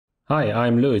Hi,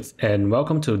 I'm Louis, and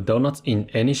welcome to Donuts in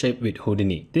Any Shape with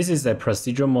Houdini. This is a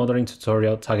procedural modeling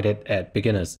tutorial targeted at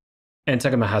beginners, and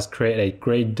Takuma has created a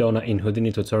great donut in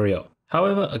Houdini tutorial.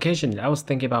 However, occasionally I was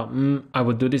thinking about, I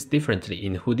would do this differently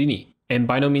in Houdini. And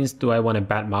by no means do I want a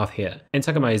bad mouth here. And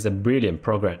Takuma is a brilliant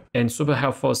program, and super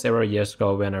helpful several years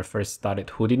ago when I first started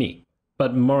Houdini.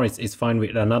 But Morris is fine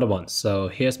with another one, so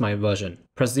here's my version.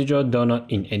 Procedural donut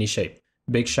in any shape.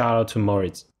 Big shout out to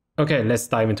Morris. Okay, let's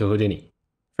dive into Houdini.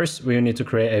 First, we will need to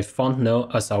create a font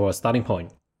node as our starting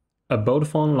point. A bold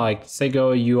font like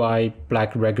Sego UI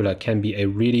Black Regular can be a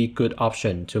really good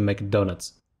option to make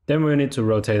donuts. Then we'll need to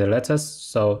rotate the letters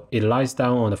so it lies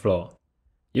down on the floor.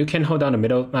 You can hold down the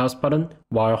middle mouse button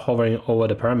while hovering over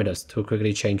the parameters to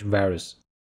quickly change values.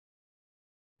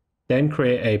 Then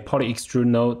create a poly extrude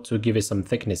node to give it some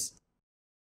thickness.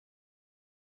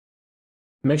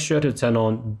 Make sure to turn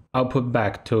on output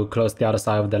back to close the other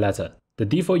side of the letter. The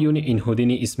default unit in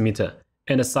Houdini is meter,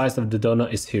 and the size of the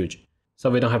donut is huge, so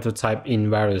we don't have to type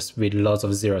in values with lots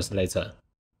of zeros later.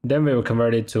 Then we will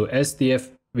convert it to SDF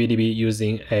VDB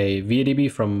using a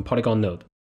VDB from polygon node.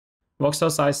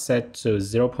 Voxel size set to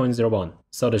 0.01,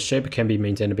 so the shape can be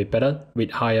maintained a bit better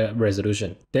with higher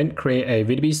resolution. Then create a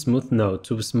VDB smooth node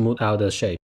to smooth out the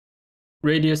shape.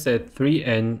 Radius at 3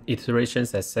 and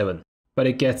iterations at 7, but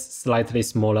it gets slightly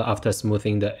smaller after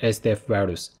smoothing the SDF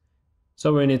values.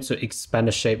 So we need to expand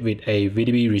the shape with a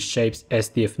VDB reshapes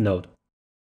SDF node.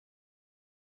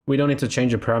 We don't need to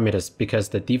change the parameters because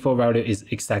the default value is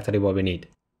exactly what we need.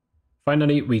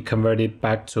 Finally, we convert it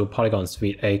back to polygons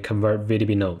with a convert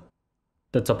VDB node.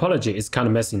 The topology is kind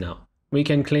of messy now. We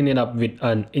can clean it up with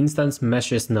an instance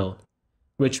meshes node,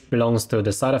 which belongs to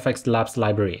the side effects labs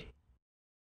library.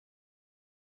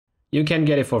 You can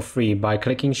get it for free by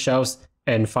clicking shelves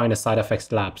and find the side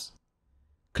effects labs.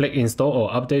 Click install or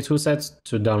update toolsets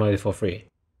to download it for free.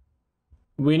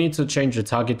 We need to change the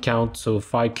target count to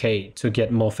 5k to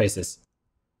get more faces,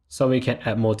 so we can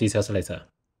add more details later.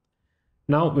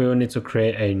 Now we will need to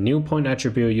create a new point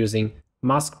attribute using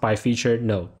mask by feature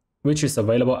node, which is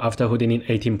available after Houdini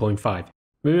 18.5.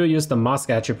 We will use the mask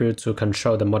attribute to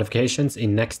control the modifications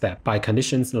in next step by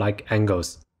conditions like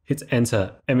angles. Hit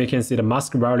enter and we can see the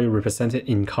mask value represented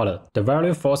in color. The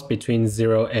value falls between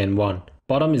 0 and 1.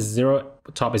 Bottom is 0,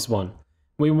 top is 1.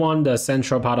 We want the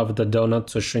central part of the donut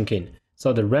to shrink in,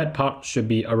 so the red part should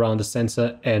be around the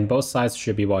center and both sides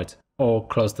should be white, or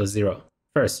close to 0.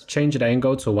 First, change the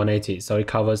angle to 180 so it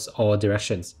covers all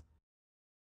directions.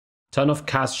 Turn off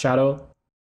cast shadow,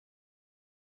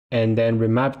 and then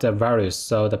remap the values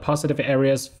so the positive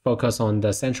areas focus on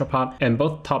the central part and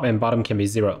both top and bottom can be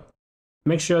 0.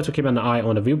 Make sure to keep an eye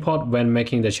on the viewport when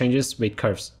making the changes with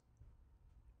curves.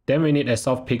 Then we need a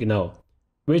soft peak node,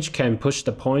 which can push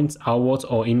the points outward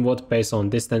or inward based on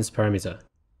distance parameter.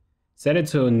 Set it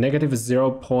to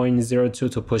 -0.02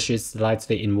 to push it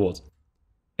slightly inward.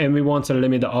 And we want to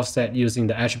limit the offset using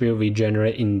the attribute we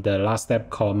generate in the last step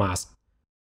called mask.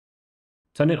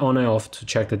 Turn it on and off to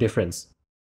check the difference.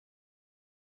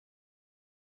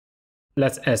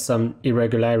 Let's add some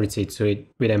irregularity to it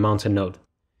with a mountain node.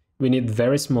 We need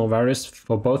very small values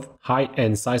for both height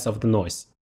and size of the noise.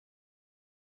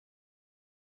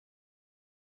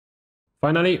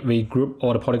 Finally, we group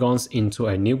all the polygons into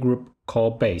a new group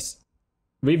called base.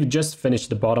 We've just finished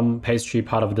the bottom pastry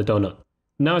part of the donut.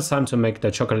 Now it's time to make the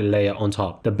chocolate layer on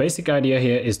top. The basic idea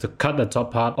here is to cut the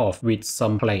top part off with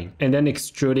some plane and then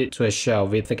extrude it to a shell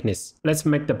with thickness. Let's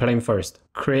make the plane first.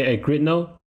 Create a grid node.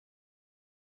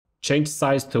 Change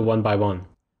size to 1 by 1.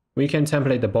 We can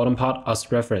template the bottom part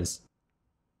as reference.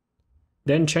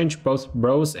 Then change both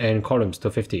rows and columns to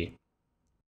 50.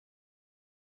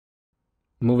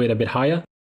 Move it a bit higher,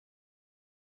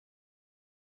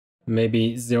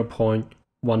 maybe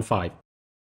 0.15.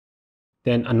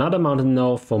 Then another mountain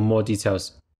node for more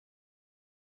details.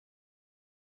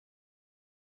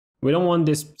 We don't want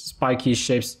these spiky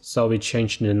shapes, so we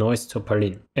change the noise to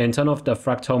Perlin and turn off the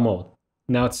fractal mode.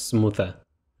 Now it's smoother.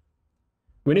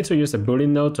 We need to use a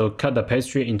boolean node to cut the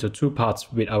pastry into 2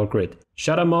 parts with our grid.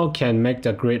 Shadow mode can make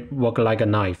the grid work like a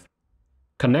knife.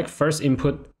 Connect first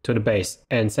input to the base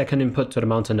and second input to the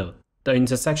mountain node. The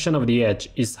intersection of the edge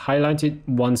is highlighted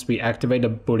once we activate the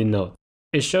boolean node.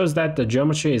 It shows that the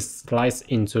geometry is sliced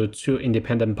into 2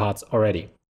 independent parts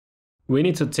already. We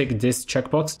need to tick this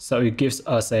checkbox so it gives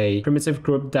us a primitive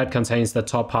group that contains the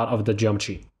top part of the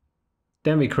geometry.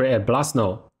 Then we create a blast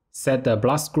node, set the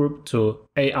blast group to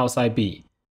A outside B,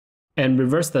 and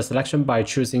reverse the selection by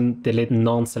choosing delete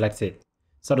non-selected,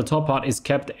 so the top part is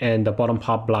kept and the bottom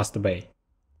part blasted away.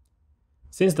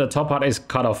 Since the top part is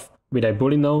cut off with a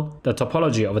boolean node, the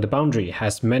topology of the boundary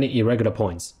has many irregular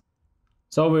points.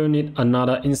 So we'll need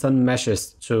another instant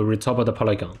meshes to retopple the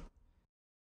polygon.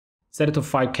 Set it to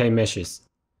 5K meshes.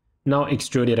 Now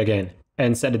extrude it again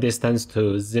and set the distance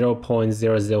to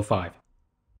 0.005.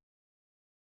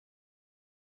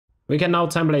 We can now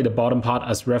template the bottom part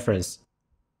as reference.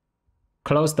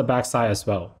 Close the backside as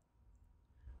well.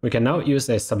 We can now use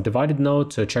a subdivided node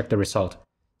to check the result.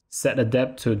 Set the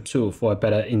depth to 2 for a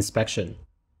better inspection.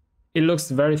 It looks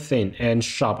very thin and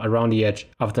sharp around the edge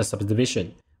after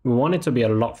subdivision. We want it to be a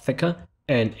lot thicker,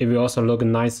 and it will also look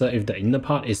nicer if the inner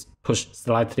part is pushed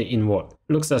slightly inward.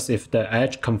 Looks as if the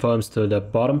edge conforms to the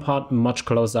bottom part much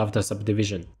closer after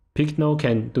subdivision. Pick node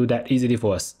can do that easily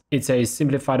for us. It's a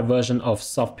simplified version of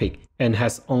soft pick and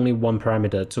has only one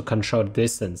parameter to control the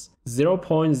distance.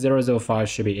 0.005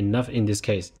 should be enough in this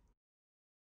case.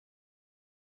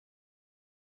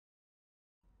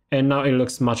 And now it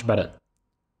looks much better.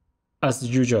 As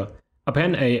usual,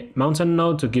 append a mountain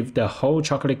node to give the whole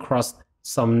chocolate crust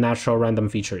some natural random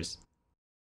features.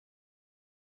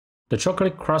 The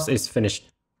chocolate crust is finished.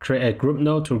 Create a group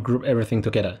node to group everything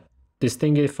together.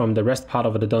 Distinguish it from the rest part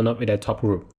of the donut with a top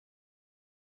group.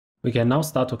 We can now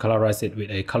start to colorize it with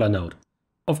a color node.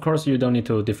 Of course, you don't need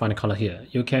to define a color here.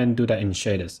 You can do that in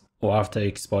shaders or after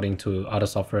exporting to other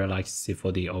software like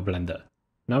C4D or Blender.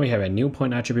 Now we have a new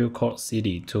point attribute called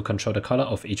CD to control the color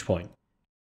of each point.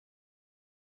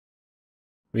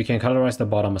 We can colorize the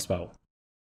bottom as well.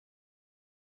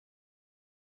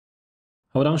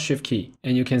 Hold down Shift key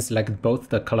and you can select both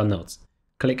the color nodes.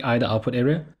 Click either output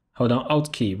area. Hold down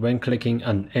Alt key when clicking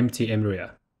an empty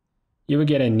area. You will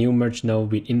get a new merge node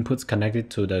with inputs connected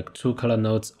to the two color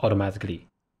nodes automatically.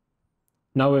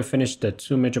 Now we've finished the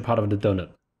two major parts of the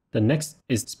donut. The next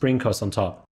is sprinkles on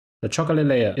top. The chocolate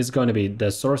layer is going to be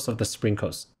the source of the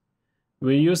sprinkles.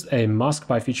 We use a mask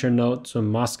by feature node to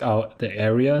mask out the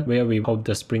area where we hope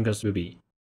the sprinkles will be.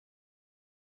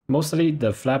 Mostly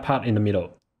the flat part in the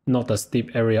middle, not the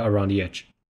steep area around the edge.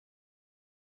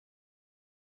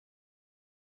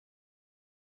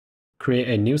 Create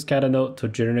a new scatter node to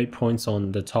generate points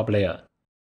on the top layer.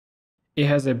 It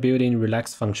has a built-in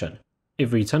relax function.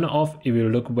 If we turn it off, it will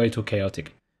look way too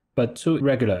chaotic, but too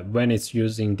regular when it's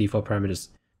using default parameters.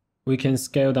 We can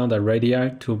scale down the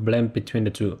radii to blend between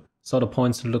the two, so the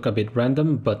points look a bit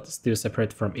random but still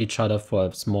separate from each other for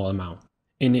a small amount.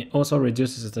 And it also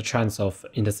reduces the chance of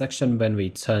intersection when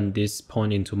we turn this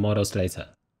point into models later.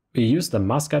 We use the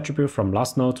mask attribute from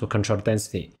last node to control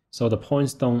density, so the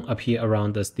points don't appear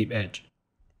around the steep edge.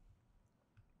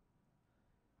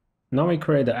 Now we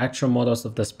create the actual models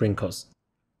of the sprinkles.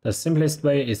 The simplest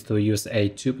way is to use a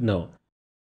tube node.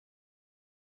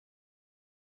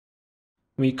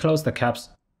 We close the caps,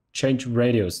 change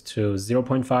radius to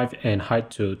 0.5 and height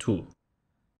to 2.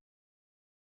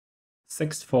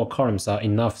 6 for columns are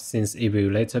enough since it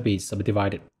will later be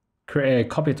subdivided. Create a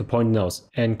copy to point nodes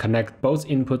and connect both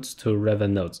inputs to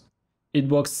relevant nodes. It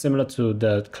works similar to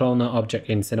the cloner object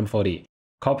in Cinema 4D,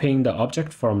 copying the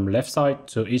object from left side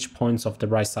to each point of the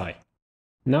right side.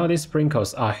 Now these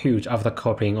sprinkles are huge after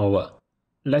copying over.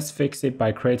 Let's fix it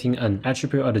by creating an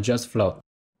attribute adjust float.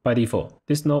 By default,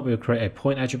 this node will create a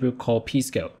point attribute called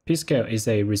p-scale. P-scale is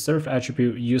a reserved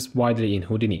attribute used widely in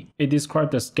Houdini. It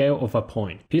describes the scale of a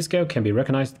point. P-scale can be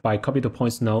recognized by copy to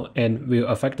points node and will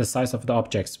affect the size of the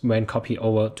objects when copied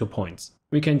over to points.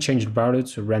 We can change the value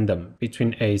to random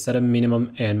between a certain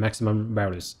minimum and maximum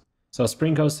values, so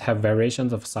sprinkles have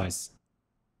variations of size.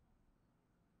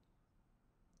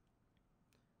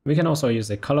 We can also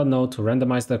use a color node to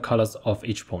randomize the colors of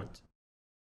each point.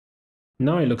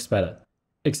 Now it looks better,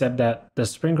 except that the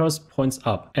sprinkles points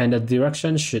up and the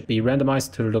direction should be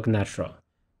randomized to look natural.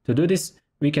 To do this,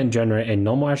 we can generate a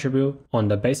normal attribute on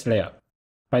the base layer.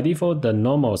 By default, the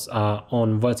normals are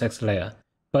on vertex layer,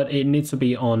 but it needs to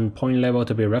be on point level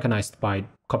to be recognized by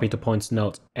copy to points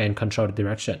node and control the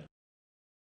direction.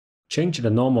 Change the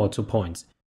normal to points.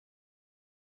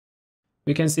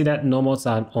 We can see that normals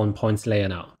are on points layer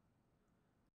now.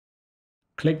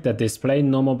 Click the Display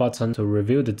Normal button to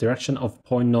reveal the direction of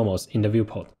point normals in the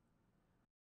viewport.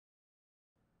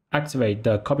 Activate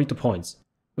the Copy to Points.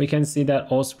 We can see that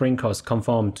all sprinkles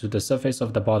conform to the surface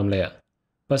of the bottom layer,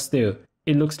 but still,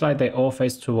 it looks like they all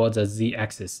face towards the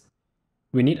z-axis.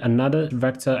 We need another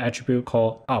vector attribute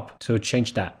called Up to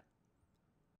change that.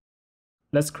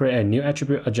 Let's create a new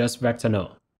attribute Adjust Vector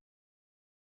node.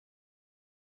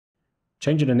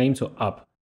 Change the name to Up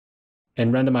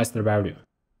and randomize the value.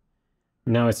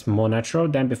 Now it's more natural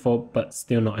than before, but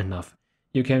still not enough.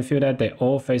 You can feel that they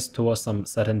all face towards some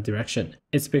certain direction.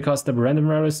 It's because the random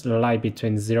values lie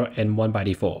between 0 and 1 by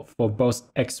default for both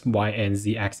x, y, and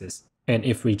z axis. And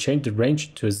if we change the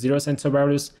range to 0 center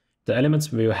values, The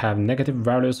elements will have negative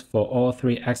values for all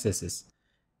three axes,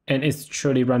 and it's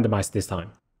truly randomized this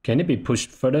time. Can it be pushed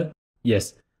further?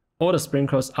 Yes. All the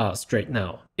sprinkles are straight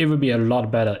now. It would be a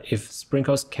lot better if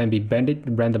sprinkles can be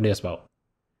bended randomly as well.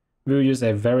 We'll use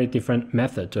a very different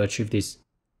method to achieve this.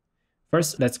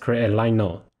 First, let's create a line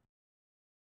node.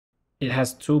 It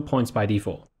has 2 points by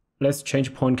default. Let's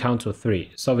change point count to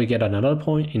 3, so we get another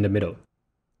point in the middle.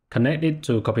 Connect it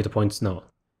to copy to points node.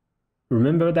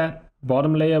 Remember that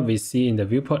bottom layer we see in the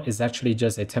viewport is actually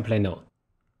just a template node.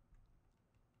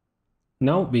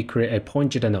 Now we create a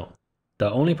point jitter node. The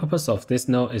only purpose of this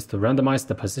node is to randomize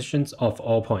the positions of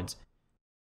all points.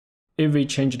 If we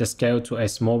change the scale to a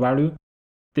small value,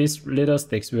 these little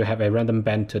sticks will have a random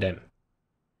bend to them.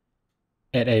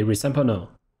 Add a resample node.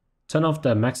 Turn off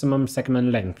the maximum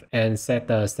segment length and set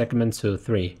the segment to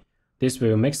 3. This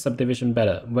will make subdivision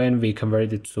better when we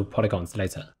convert it to polygons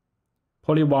later.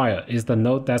 Polywire is the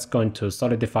node that's going to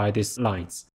solidify these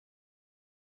lines.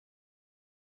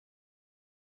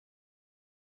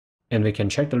 And we can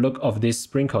check the look of these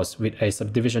sprinkles with a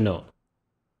subdivision node.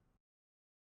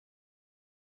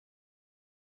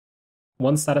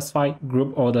 Once satisfied,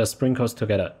 group all the sprinkles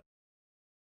together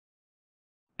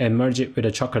and merge it with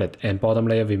the chocolate and bottom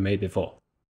layer we made before.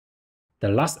 The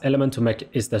last element to make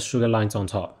is the sugar lines on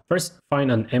top. First,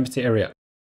 find an empty area.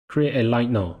 Create a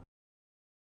line node.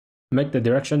 Make the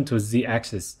direction to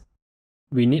z-axis.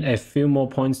 We need a few more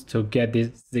points to get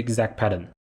this zigzag pattern.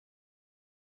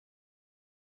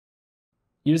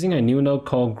 Using a new node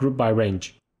called group by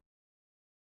range.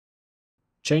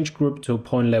 Change group to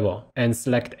point level and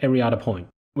select every other point.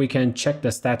 We can check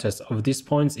the status of these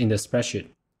points in the spreadsheet.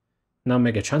 Now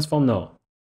make a transform node.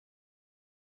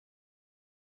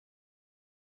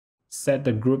 Set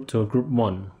the group to group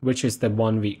 1, which is the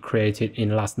one we created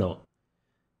in last node.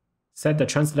 Set the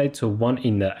translate to 1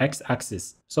 in the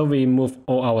x-axis, so we move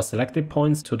all our selected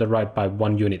points to the right by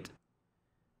 1 unit.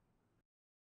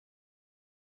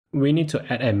 We need to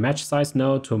add a match size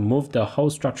node to move the whole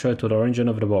structure to the origin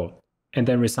of the world, and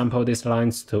then resample these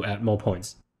lines to add more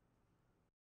points.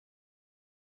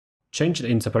 Change the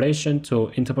interpolation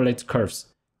to interpolate curves,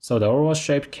 so the overall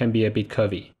shape can be a bit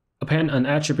curvy. Append an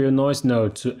attribute noise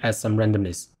node to add some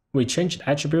randomness. We changed the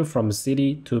attribute from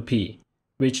CD to P,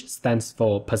 which stands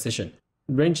for position.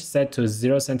 Range set to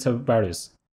 0 center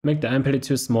values. Make the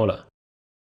amplitude smaller.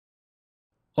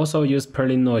 Also use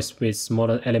Perlin noise with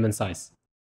smaller element size.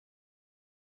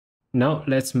 Now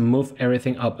let's move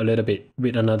everything up a little bit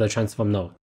with another transform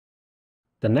node.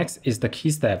 The next is the key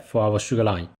step for our sugar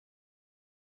line.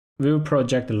 We'll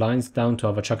project the lines down to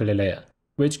our chocolate layer,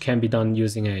 which can be done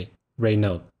using a ray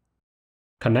node.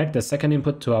 Connect the second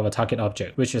input to our target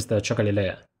object, which is the chocolate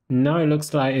layer. Now it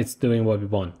looks like it's doing what we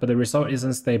want, but the result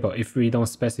isn't stable if we don't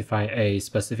specify a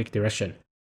specific direction.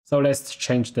 So let's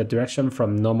change the direction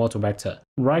from normal to vector.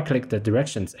 Right-click the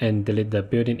directions and delete the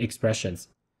built-in expressions.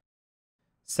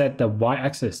 Set the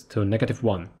y-axis to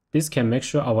 -1. This can make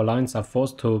sure our lines are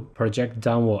forced to project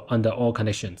downward under all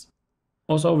conditions.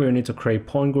 Also, we'll need to create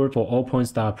point group for all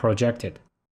points that are projected.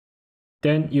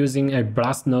 Then, using a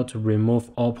blast node to remove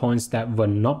all points that were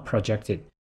not projected,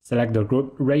 select the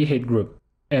group ray head group,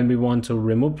 and we want to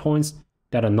remove points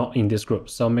that are not in this group,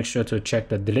 so make sure to check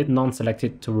the delete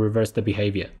non-selected to reverse the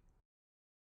behavior.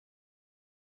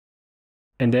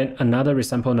 And then another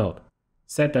resample node.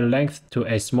 Set the length to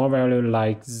a small value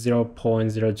like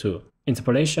 0.02.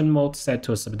 Interpolation mode set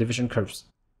to subdivision curves.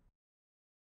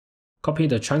 Copy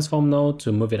the transform node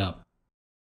to move it up.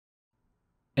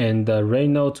 And the ray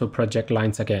node to project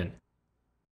lines again.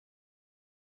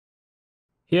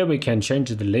 Here we can change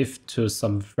the lift to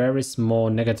some very small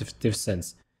negative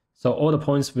distance, so all the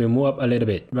points will move up a little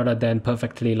bit rather than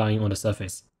perfectly lying on the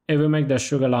surface. It will make the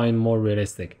sugar line more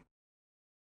realistic.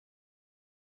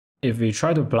 If we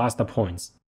try to blast the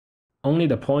points, only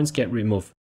the points get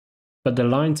removed, but the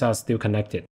lines are still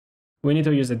connected. We need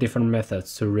to use a different method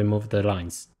to remove the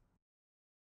lines.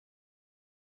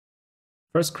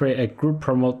 First, create a group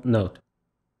promote node.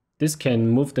 This can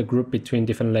move the group between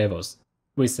different levels.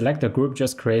 We select the group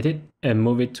just created and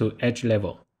move it to edge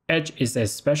level. Edge is a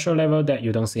special level that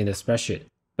you don't see in the spreadsheet,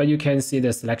 but you can see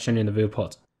the selection in the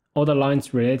viewport. All the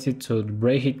lines related to the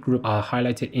ray head group are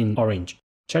highlighted in orange.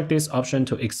 Check this option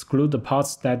to exclude the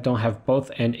parts that don't have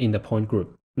both ends in the point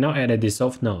group. Now add a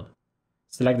dissolve node.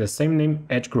 Select the same name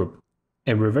edge group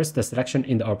and reverse the selection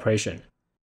in the operation.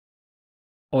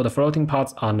 All the floating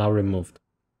parts are now removed.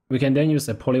 We can then use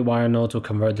a polywire node to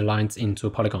convert the lines into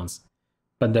polygons.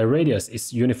 But the radius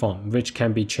is uniform, which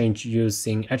can be changed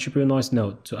using attribute noise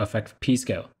node to affect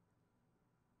p-scale.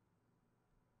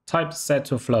 Type set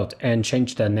to float and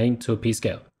change the name to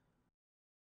p-scale.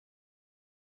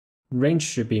 range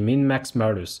should be min-max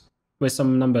values, with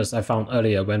some numbers I found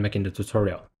earlier when making the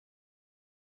tutorial.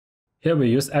 Here we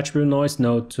use attribute noise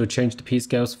node to change the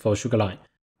p-scales for sugar line,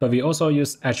 but we also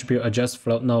use attribute adjust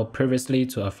float node previously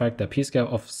to affect the p-scale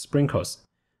of sprinkles.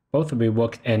 Both will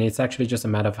work and it's actually just a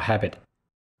matter of habit.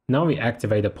 Now we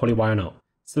activate the polywire node,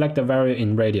 select the value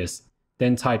in radius,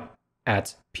 then type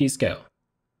at p-scale.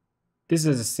 This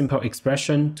is a simple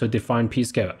expression to define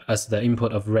p-scale as the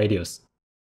input of radius.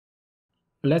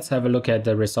 Let's have a look at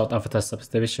the result after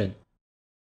subdivision,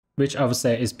 which I would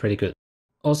say is pretty good.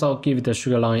 Also give the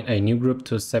sugar line a new group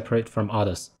to separate from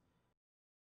others.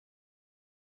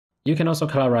 You can also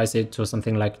colorize it to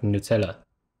something like Nutella.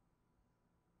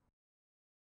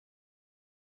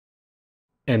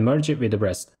 And merge it with the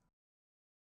rest.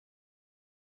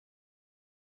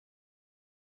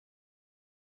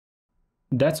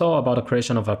 That's all about the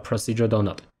creation of a procedural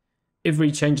donut. If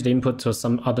we change the input to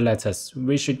some other letters,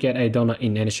 we should get a donut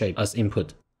in any shape as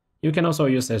input. You can also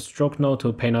use a stroke node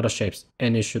to paint other shapes,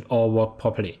 and it should all work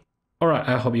properly. Alright,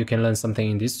 I hope you can learn something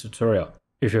in this tutorial.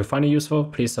 If you find it useful,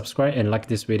 please subscribe and like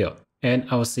this video, and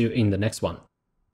I will see you in the next one.